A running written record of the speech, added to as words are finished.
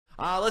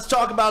Let's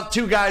talk about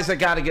two guys that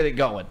got to get it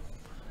going.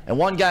 And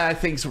one guy I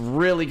think is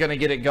really going to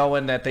get it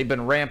going that they've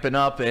been ramping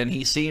up, and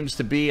he seems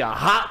to be a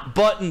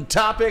hot-button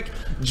topic.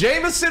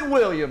 Jameson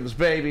Williams,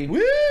 baby.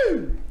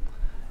 Woo!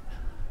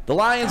 The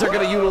Lions are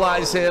going to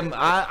utilize him.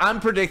 I'm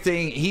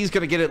predicting he's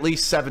going to get at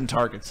least 7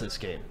 targets this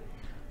game.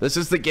 This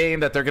is the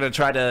game that they're going to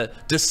try to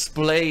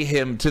display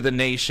him to the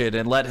nation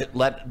and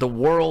let the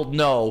world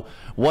know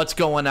what's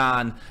going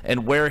on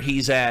and where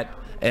he's at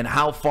and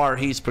how far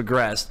he's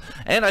progressed.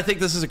 And I think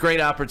this is a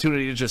great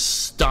opportunity to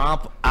just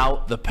stomp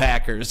out the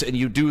Packers. And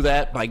you do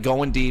that by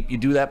going deep. You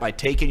do that by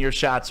taking your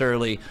shots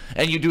early.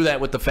 And you do that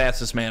with the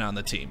fastest man on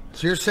the team.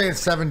 So you're saying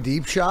 7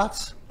 deep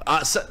shots?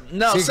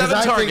 No,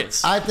 7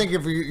 targets. I think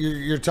if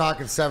you're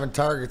talking 7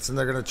 targets and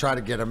they're going to try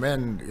to get them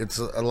in, it's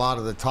a lot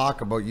of the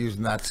talk about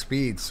using that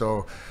speed.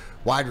 So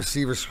wide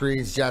receiver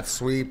screens, jet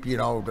sweep,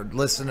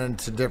 listening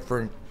to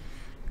different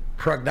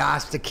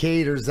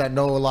prognosticators that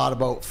know a lot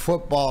about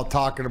football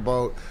talking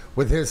about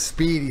with his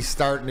speed, he's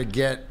starting to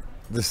get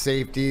the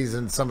safeties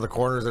and some of the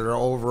corners that are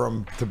over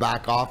him to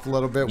back off a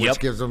little bit, which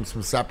gives him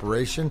some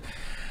separation.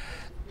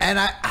 And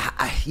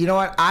I you know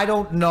what? I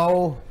don't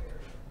know,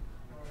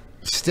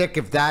 Stick,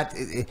 if that,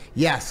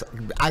 yes,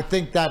 I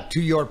think that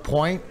to your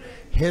point,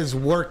 his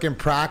work and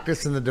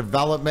practice and the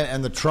development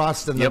and the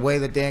trust and the way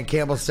that Dan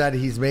Campbell said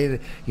he's made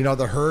it,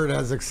 the herd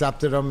has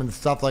accepted him and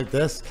stuff like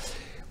this,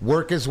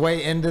 work his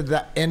way into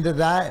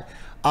that.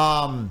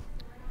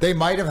 They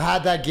might have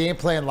had that game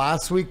plan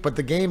last week, but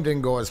the game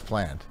didn't go as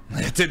planned.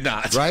 It did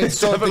not. Right?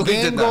 So if the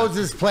game goes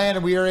as planned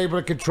and we are able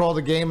to control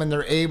the game and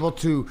they're able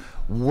to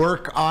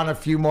work on a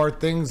few more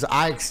things,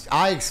 I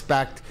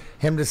expect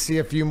him to see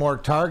a few more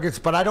targets.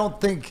 But I don't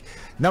think,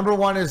 number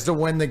one is to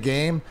win the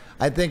game.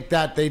 I think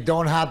that they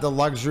don't have the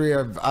luxury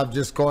of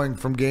just going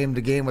from game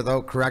to game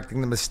without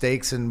correcting the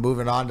mistakes and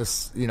moving on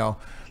to,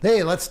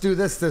 hey, let's do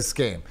this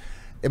game.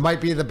 It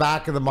might be in the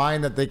back of the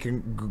mind that they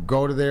can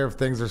go to there if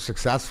things are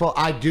successful.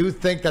 I do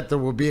think that there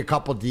will be a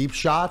couple deep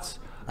shots.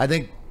 I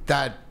think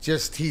that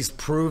just he's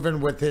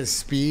proven with his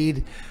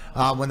speed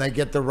when they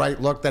get the right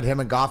look that him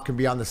and Goff can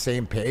be on the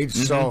same page.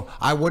 Mm-hmm. So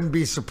I wouldn't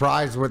be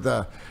surprised with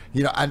another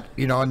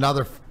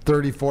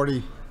 30,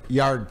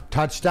 40-yard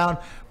touchdown.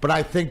 But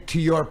I think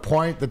to your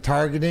point, the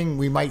targeting,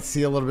 we might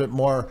see a little bit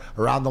more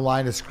around the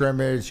line of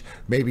scrimmage,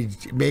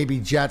 maybe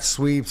jet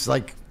sweeps,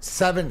 like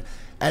 7.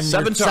 And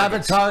 7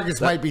 targets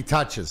might be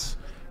touches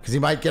because he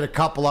might get a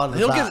couple out of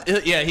the back.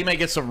 He may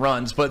get some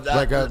runs, but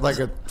like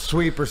a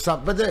sweep or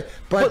something.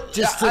 But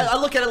I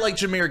look at it like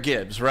Jahmyr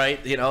Gibbs,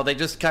 right? They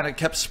just kind of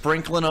kept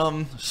sprinkling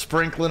them.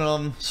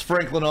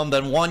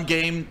 Then one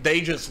game they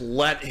just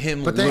let him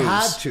loose. But they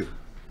had to.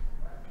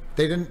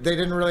 They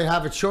didn't really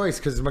have a choice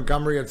because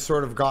Montgomery had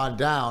sort of gone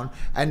down,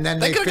 and then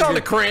they could have gone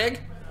to Craig.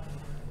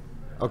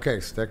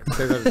 Okay, Stick.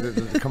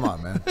 Come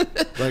on, man.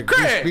 Like,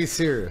 be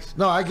serious.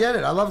 No, I get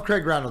it. I love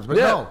Craig Reynolds, but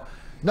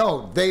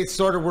no, they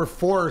sort of were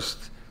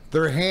forced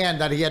their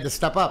hand that he had to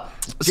step up.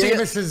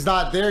 Jameson's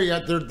not there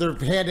yet. Their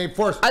hand ain't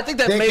forced. I think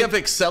that may have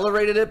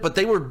accelerated it, but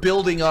they were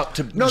building up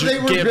to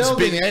Gibbs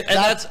being it,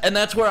 and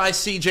that's where I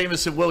see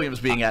Jameson Williams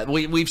being at.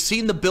 We've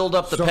seen the build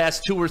up the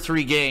past 2 or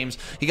 3 games.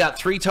 He got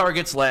 3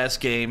 targets last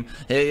game.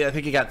 I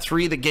think he got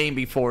 3 the game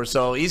before.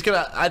 So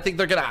I think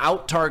they're gonna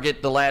out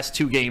target the last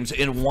 2 games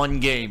in one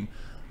game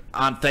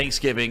on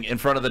Thanksgiving in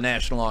front of the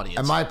national audience.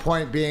 And my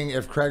point being,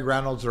 if Craig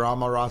Reynolds or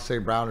Amon-Ra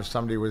St. Brown or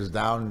somebody was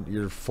down,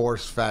 you're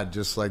force-fed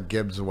just like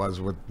Gibbs was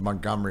with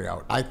Montgomery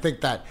out. I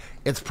think that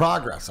it's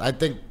progress.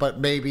 But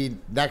maybe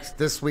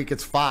this week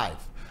it's 5.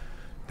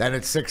 Then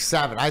it's 6,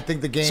 7. I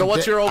think the game. So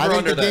what's your over-under?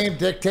 I think the game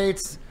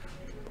dictates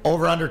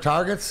over-under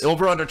targets.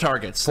 Over-under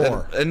targets.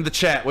 4. In the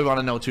chat, we want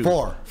to know too.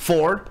 4.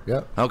 4?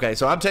 Yep. Okay,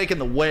 so I'm taking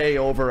the way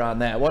over on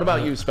that. What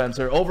about you,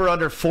 Spencer?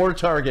 Over-under 4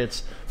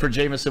 targets for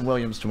Jameson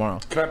Williams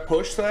tomorrow. Can I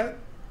push that?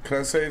 Can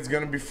I say it's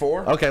going to be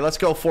 4? Okay, let's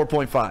go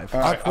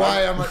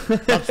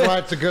 4.5. That's why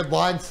it's a good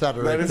line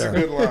setter. That is a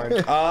good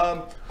line.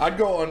 I'd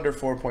go under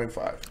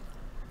 4.5.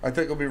 I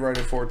think it'll be right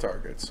at 4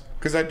 targets.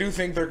 Because I do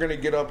think they're going to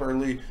get up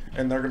early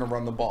and they're going to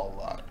run the ball a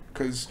lot.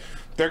 Because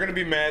they're going to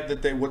be mad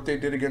that what they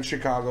did against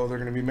Chicago. They're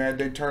going to be mad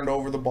they turned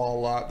over the ball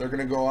a lot. They're going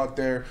to go out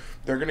there.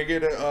 They're going to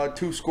get a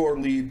 2-score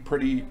lead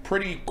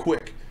pretty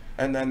quick.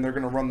 And then they're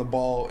going to run the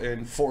ball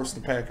and force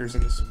the Packers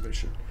into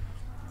submission.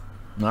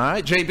 All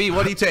right, JB,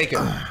 what are you taking?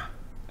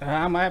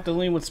 I might have to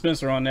lean with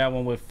Spencer on that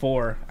one with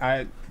 4.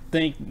 I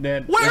think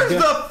that... Where's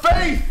the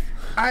faith?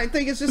 I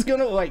think it's just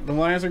gonna the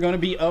Lions are gonna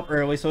be up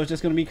early, so it's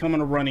just gonna become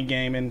a running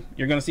game, and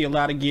you're gonna see a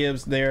lot of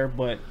Gibbs there.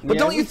 But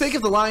don't you think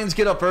if the Lions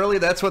get up early,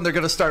 that's when they're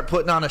gonna start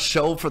putting on a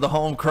show for the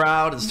home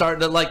crowd and starting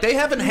to they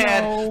haven't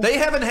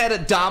had a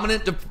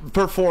dominant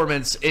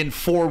performance in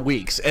 4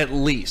 weeks at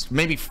least,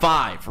 maybe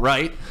 5,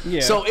 right?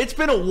 Yeah. So it's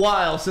been a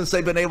while since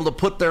they've been able to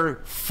put their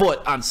foot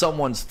on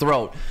someone's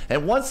throat,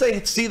 and once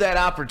they see that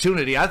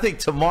opportunity, I think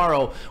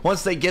tomorrow,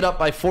 once they get up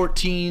by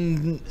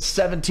 14,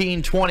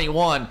 17,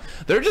 21,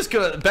 they're just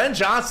gonna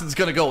Johnson's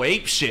going to go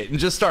ape shit and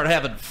just start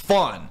having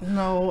fun.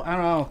 No, I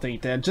don't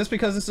think that. Just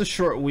because it's a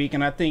short week,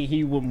 and I think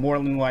he would more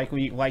than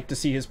likely like to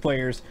see his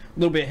players a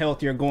little bit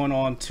healthier going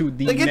on to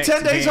the next game. They get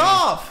 10 days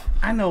off.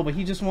 I know, but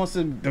he just wants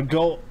to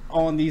go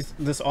on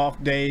this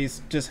off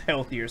days just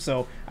healthier.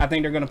 So I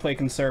think they're going to play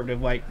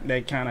conservative like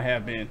they kind of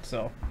have been.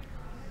 So.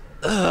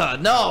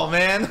 No,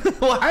 man.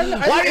 Why do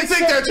you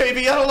think that,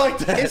 JB? I don't like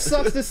that. It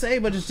sucks to say,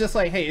 but it's just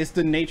like, hey, it's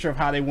the nature of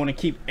how they want to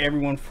keep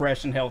everyone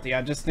fresh and healthy.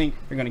 I just think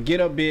they're going to get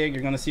up big.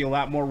 You're going to see a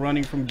lot more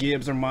running from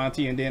Gibbs or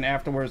Monty, and then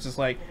afterwards it's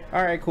like,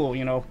 all right, cool.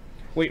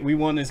 Wait, we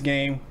won this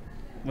game.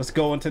 Let's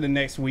go into the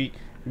next week.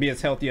 Be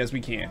as healthy as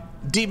we can.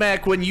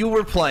 D-Mac, when you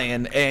were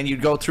playing and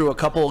you'd go through a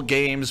couple of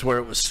games where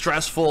it was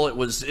stressful,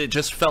 it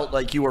just felt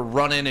like you were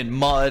running in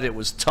mud, it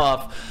was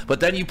tough, but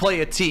then you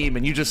play a team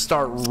and you just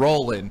start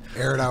rolling.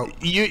 Air it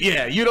out.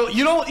 You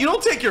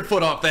don't take your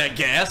foot off that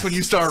gas when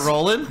you start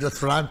rolling.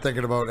 That's what I'm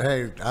thinking about.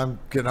 Hey, I'm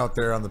getting out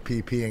there on the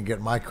PP and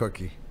getting my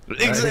cookie.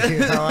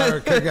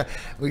 Exactly.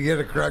 We get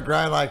a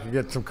grind like you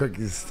get some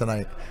cookies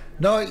tonight.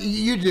 No,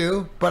 you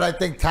do, but I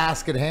think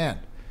task at hand.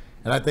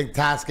 And I think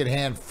task at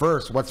hand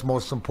first, what's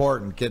most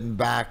important, getting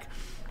back,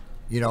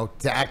 to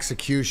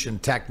execution,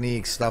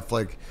 technique, stuff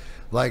like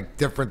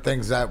different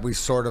things that we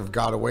sort of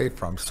got away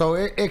from. So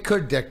it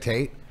could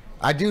dictate.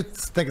 I do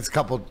think it's a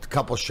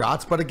couple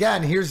shots. But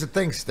again, here's the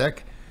thing,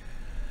 Stick.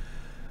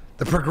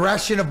 The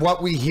progression of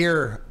what we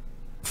hear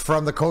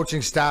from the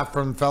coaching staff,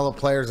 from fellow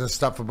players and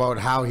stuff about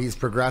how he's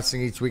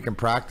progressing each week in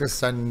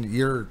practice, and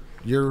you're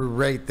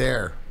right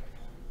there.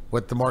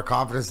 With the more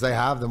confidence they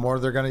have, the more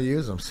they're going to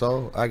use them.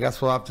 So I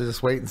guess we'll have to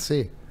just wait and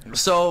see.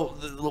 So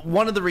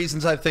one of the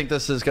reasons I think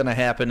this is going to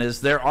happen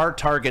is there are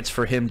targets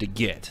for him to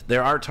get.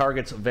 There are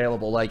targets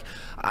available. Like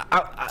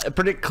I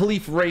predict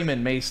Khalif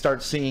Raymond may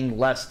start seeing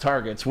less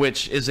targets,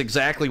 which is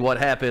exactly what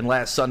happened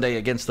last Sunday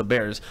against the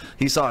Bears.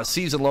 He saw a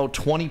season low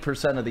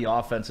 20% of the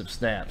offensive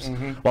snaps,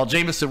 while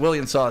Jameson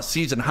Williams saw a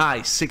season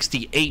high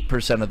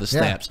 68% of the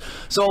snaps. Yeah.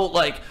 So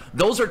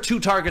those are two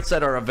targets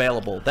that are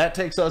available. That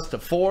takes us to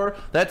 4.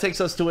 That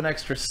takes us to an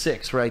extra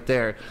 6 right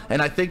there.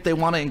 And I think they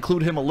want to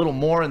include him a little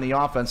more in the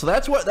offense. So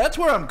that's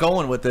where I'm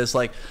going with this.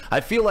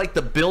 I feel like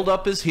the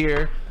buildup is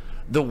here.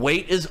 The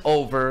wait is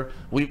over.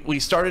 We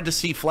started to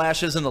see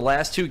flashes in the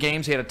last 2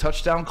 games. He had a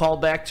touchdown call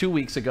back 2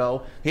 weeks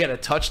ago. He had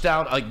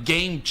a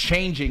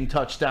game-changing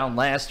touchdown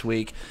last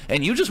week.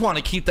 And you just want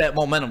to keep that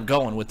momentum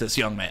going with this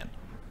young man.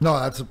 No,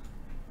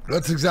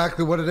 that's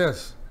exactly what it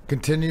is.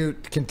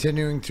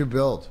 Continuing to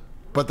build.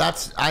 But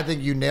I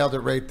think you nailed it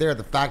right there.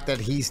 The fact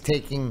that he's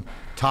taking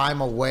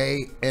time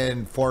away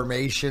in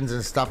formations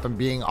and stuff and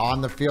being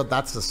on the field,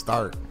 that's the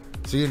start.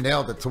 So you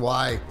nailed it to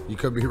why you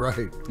could be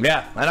right.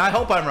 Yeah, and I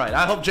hope I'm right.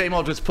 I hope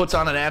J-Mo just puts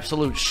on an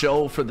absolute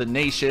show for the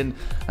nation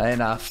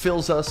and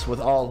fills us with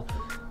all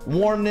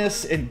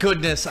warmness and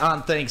goodness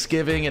on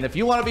Thanksgiving. And if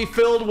you want to be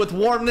filled with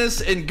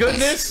warmness and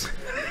goodness,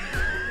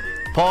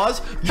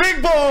 pause.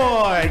 Big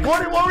boy!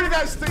 What were you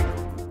guys thinking?